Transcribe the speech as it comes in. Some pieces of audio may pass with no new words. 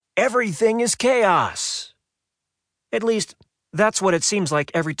everything is chaos. At least, that's what it seems like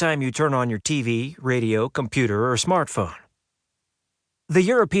every time you turn on your TV, radio, computer, or smartphone. The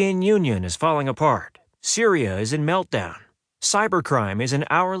European Union is falling apart. Syria is in meltdown. Cybercrime is an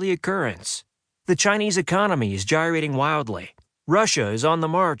hourly occurrence. The Chinese economy is gyrating wildly. Russia is on the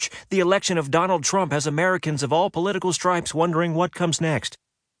march. The election of Donald Trump has Americans of all political stripes wondering what comes next.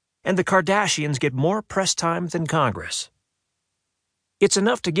 And the Kardashians get more press time than Congress. It's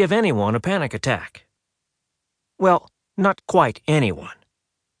enough to give anyone a panic attack. Well, not quite anyone.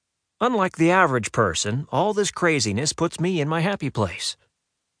 Unlike the average person, all this craziness puts me in my happy place.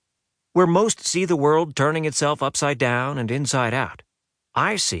 Where most see the world turning itself upside down and inside out,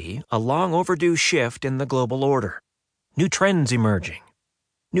 I see a long overdue shift in the global order. New trends emerging.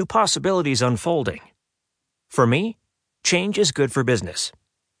 New possibilities unfolding. For me, change is good for business.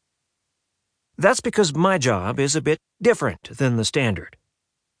 That's because my job is a bit different than the standard.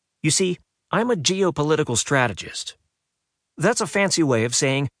 You see, I'm a geopolitical strategist. That's a fancy way of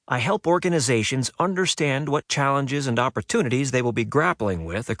saying I help organizations understand what challenges and opportunities they will be grappling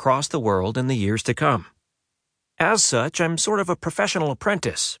with across the world in the years to come. As such, I'm sort of a professional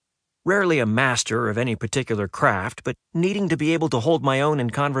apprentice, rarely a master of any particular craft, but needing to be able to hold my own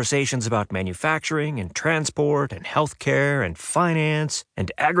in conversations about manufacturing and transport and healthcare and finance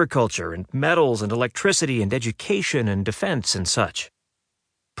and agriculture and metals and electricity and education and defense and such.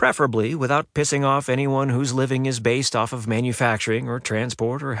 Preferably without pissing off anyone whose living is based off of manufacturing or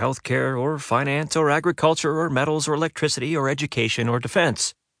transport or healthcare or finance or agriculture or metals or electricity or education or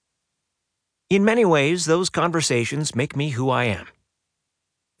defense. In many ways, those conversations make me who I am.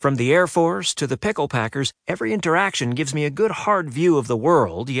 From the Air Force to the pickle packers, every interaction gives me a good hard view of the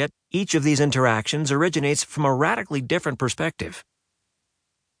world, yet each of these interactions originates from a radically different perspective.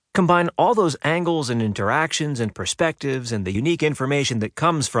 Combine all those angles and interactions and perspectives and the unique information that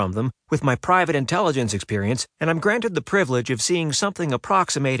comes from them with my private intelligence experience, and I'm granted the privilege of seeing something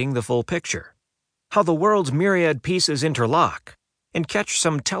approximating the full picture. How the world's myriad pieces interlock, and catch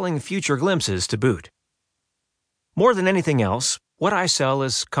some telling future glimpses to boot. More than anything else, what I sell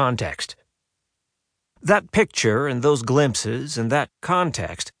is context. That picture and those glimpses and that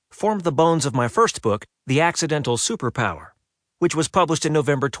context formed the bones of my first book, The Accidental Superpower, which was published in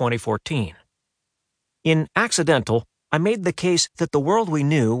November 2014. In Accidental, I made the case that the world we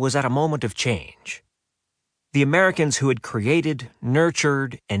knew was at a moment of change. The Americans who had created,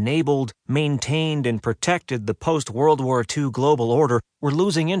 nurtured, enabled, maintained, and protected the post-World War II global order were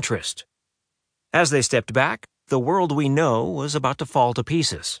losing interest. As they stepped back, the world we know was about to fall to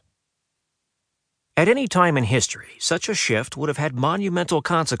pieces. At any time in history, such a shift would have had monumental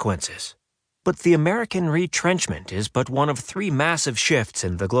consequences. But the American retrenchment is but one of three massive shifts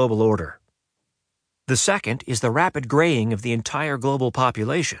in the global order. The second is the rapid graying of the entire global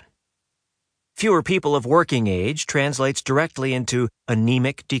population. Fewer people of working age translates directly into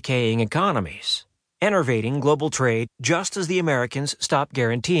anemic, decaying economies, enervating global trade just as the Americans stop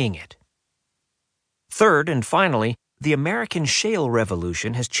guaranteeing it. Third, and finally, the American shale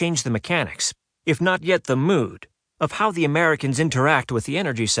revolution has changed the mechanics, if not yet the mood, of how the Americans interact with the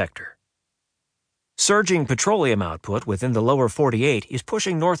energy sector. Surging petroleum output within the lower 48 is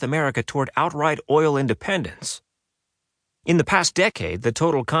pushing North America toward outright oil independence. In the past decade, the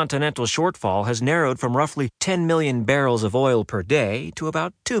total continental shortfall has narrowed from roughly 10 million barrels of oil per day to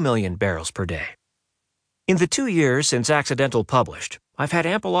about 2 million barrels per day. In the 2 years since Accidental published, I've had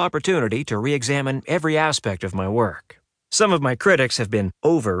ample opportunity to re-examine every aspect of my work. Some of my critics have been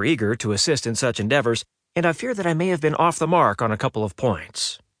over-eager to assist in such endeavors, and I fear that I may have been off the mark on a couple of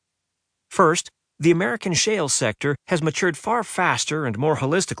points. First, the American shale sector has matured far faster and more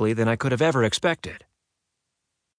holistically than I could have ever expected.